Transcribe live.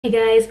Hey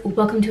guys,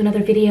 welcome to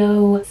another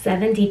video.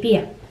 7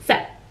 DPO.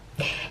 So,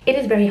 it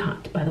is very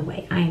hot, by the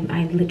way.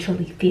 I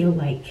literally feel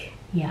like,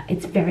 yeah,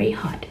 it's very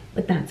hot,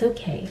 but that's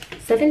okay.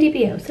 7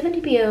 DPO. 7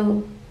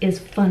 DPO is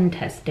fun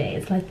test day.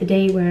 It's like the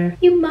day where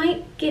you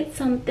might get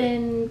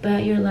something,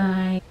 but you're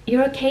like,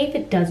 you're okay if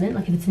it doesn't,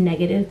 like if it's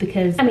negative,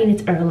 because, I mean,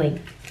 it's early.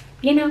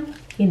 You know.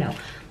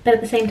 But at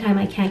the same time,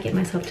 I can't get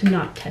myself to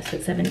not test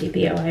at 7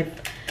 DPO.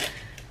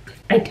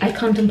 I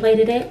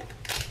contemplated it.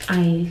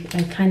 I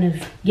kind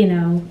of,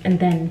 and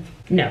then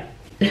no.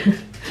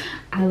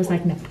 I was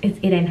like, no,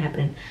 it ain't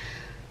happening.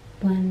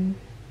 1,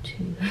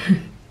 2.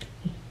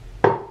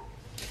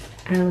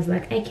 I was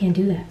like, I can't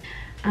do that.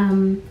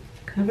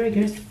 Cover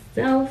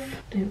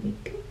yourself. There we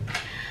go.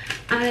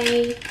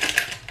 I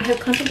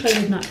have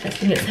contemplated not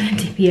testing at 7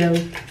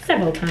 DPO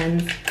several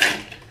times,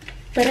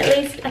 but at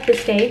least at this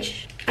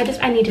stage,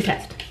 I need to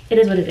test. It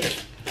is what it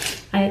is.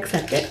 I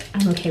accept it.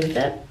 I'm okay with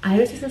it.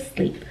 Iris is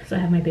asleep, so I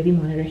have my baby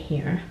monitor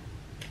here.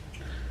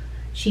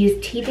 She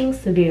is teething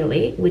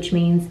severely, which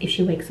means if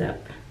she wakes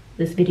up,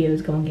 this video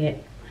is gonna get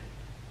 1,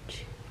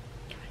 2,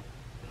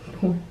 3,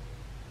 4.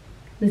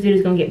 This video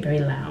is gonna get very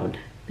loud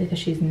because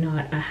she's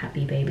not a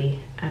happy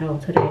baby at all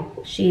today.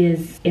 She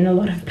is in a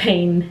lot of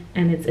pain,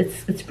 and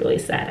it's really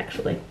sad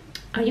actually.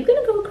 Are you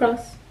gonna go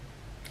across?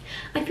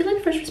 I feel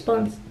like first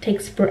response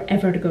takes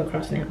forever to go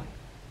across now.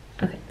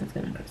 Okay, that's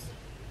going across.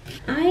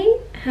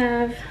 I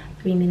have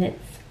 3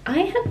 minutes. I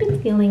have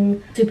been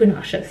feeling super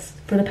nauseous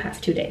for the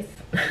past 2 days.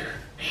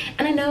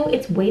 And I know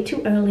it's way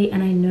too early,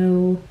 and I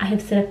know I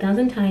have said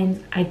 1,000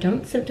 times I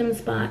don't symptom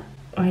spot,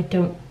 or I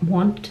don't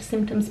want to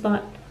symptom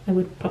spot. I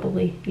would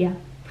probably, yeah.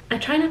 I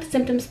try not to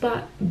symptom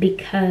spot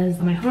because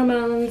of my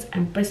hormones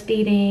and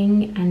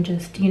breastfeeding and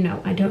just,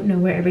 I don't know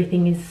where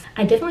everything is.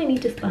 I definitely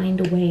need to find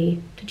a way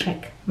to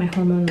check my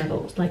hormone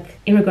levels, like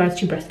in regards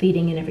to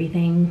breastfeeding and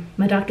everything.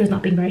 My doctor's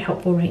not being very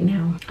helpful right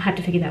now. I have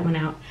to figure that one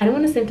out. I don't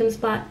want to symptom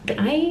spot, but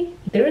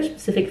there are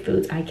specific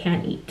foods I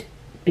can't eat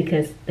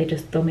because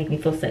they'll make me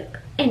feel sick.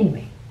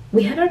 Anyway,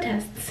 we had our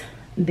tests.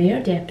 They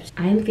are dipped.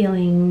 I'm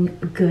feeling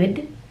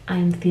good.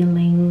 I'm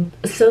feeling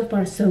so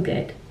far so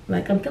good.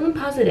 Like, I'm feeling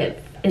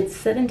positive. It's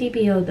 7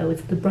 DPO though.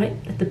 It's right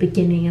at the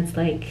beginning. It's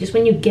like just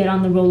when you get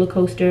on the roller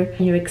coaster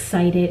and you're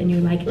excited and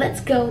you're like,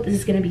 let's go, this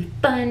is gonna be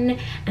fun,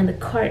 and the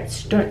cart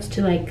starts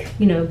to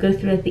go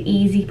through like the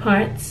easy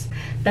parts.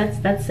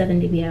 That's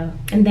 7 DPO,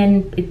 and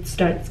then it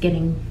starts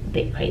getting a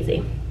bit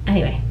crazy.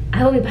 Anyway,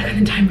 I will be back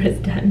when the timer is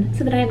done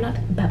so that I am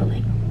not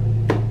babbling.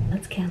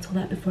 Let's cancel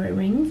that before it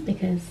rings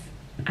because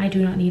I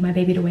do not need my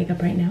baby to wake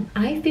up right now.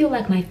 I feel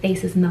like my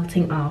face is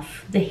melting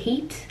off. The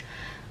heat,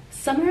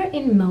 summer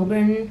in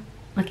Melbourne,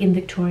 like in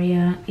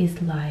Victoria,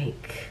 is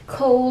like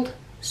cold,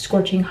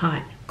 scorching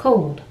hot.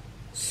 Cold,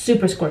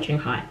 super scorching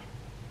hot.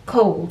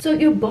 Cold. So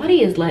your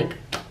body is like,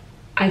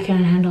 I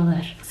can't handle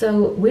that.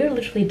 So we're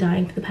literally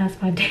dying for the past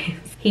 5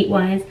 days,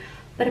 heat-wise.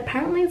 But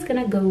apparently it's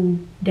gonna go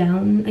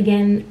down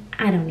again.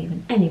 I don't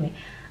even. Anyway,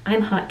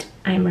 I'm hot,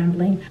 I'm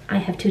rambling. I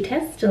have 2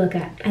 tests to look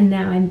at, and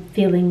now I'm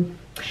feeling,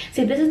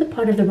 see, this is the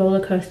part of the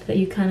roller coaster that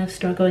you kind of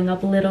start going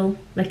up a little,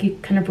 like you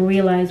kind of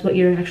realize what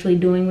you're actually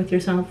doing with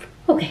yourself.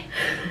 Okay.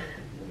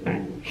 All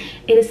right.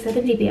 It is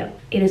 7 DPO.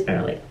 It is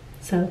early,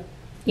 so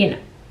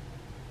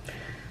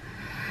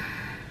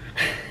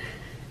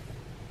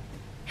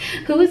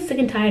Who is sick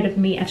and tired of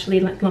me actually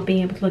not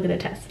being able to look at a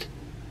test?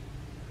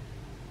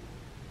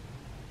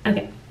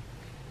 Okay.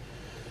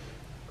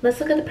 Let's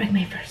look at the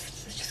pregmate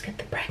first. Let's just get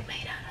the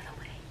pregmate out of the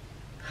way.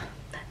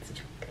 That's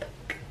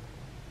look.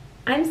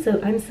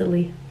 I'm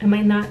silly. Am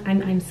I not?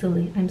 I'm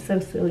silly. I'm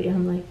so silly.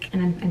 I'm like,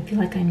 and I feel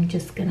like I'm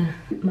just gonna,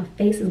 my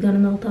face is gonna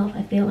melt off.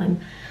 I feel I'm,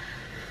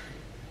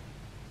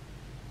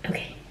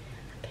 okay.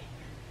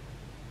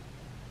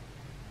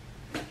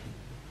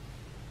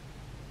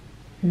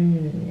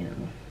 No.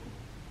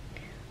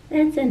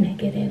 That's a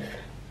negative.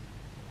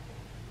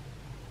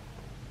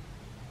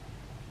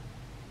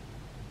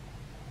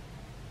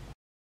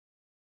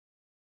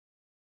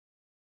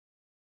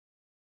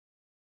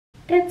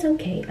 That's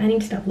okay. I need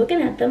to stop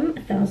looking at them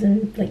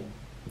 1,000,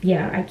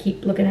 yeah, I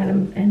keep looking at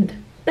them,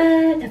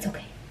 but that's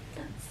okay.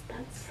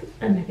 That's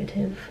a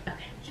negative.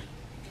 Okay.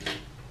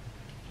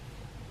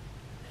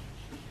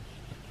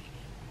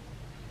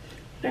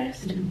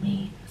 First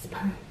main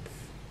response.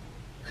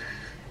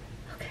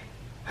 Okay.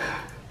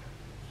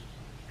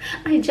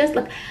 I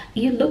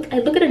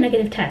look at a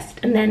negative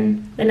test, and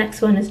then the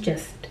next one is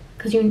just,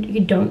 because you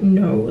don't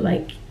know,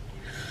 like,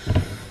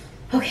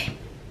 okay.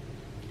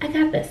 I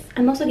got this.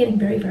 I'm also getting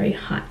very, very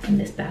hot in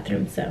this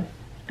bathroom, so,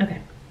 okay.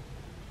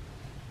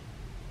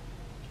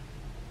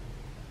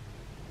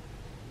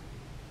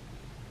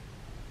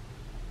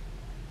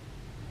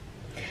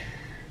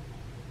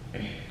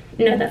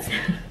 No, that's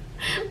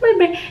my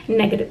brain.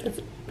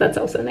 Negative. That's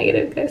also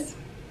negative, guys.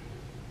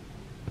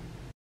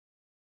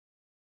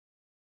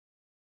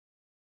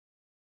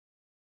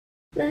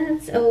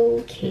 That's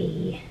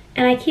okay.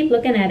 And I keep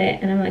looking at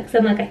it, and I'm like,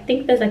 I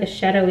think there's like a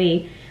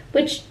shadowy,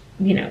 which,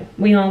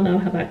 we all know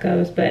how that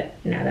goes, but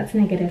no, that's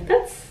negative.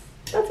 That's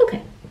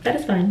okay. That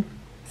is fine.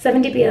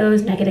 7 DPO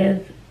is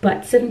negative.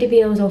 but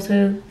 7DPO is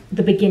also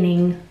the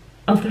beginning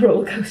of the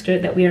roller coaster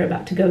that we are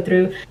about to go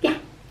through. Yeah,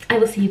 I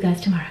will see you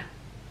guys tomorrow.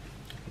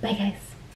 Bye guys.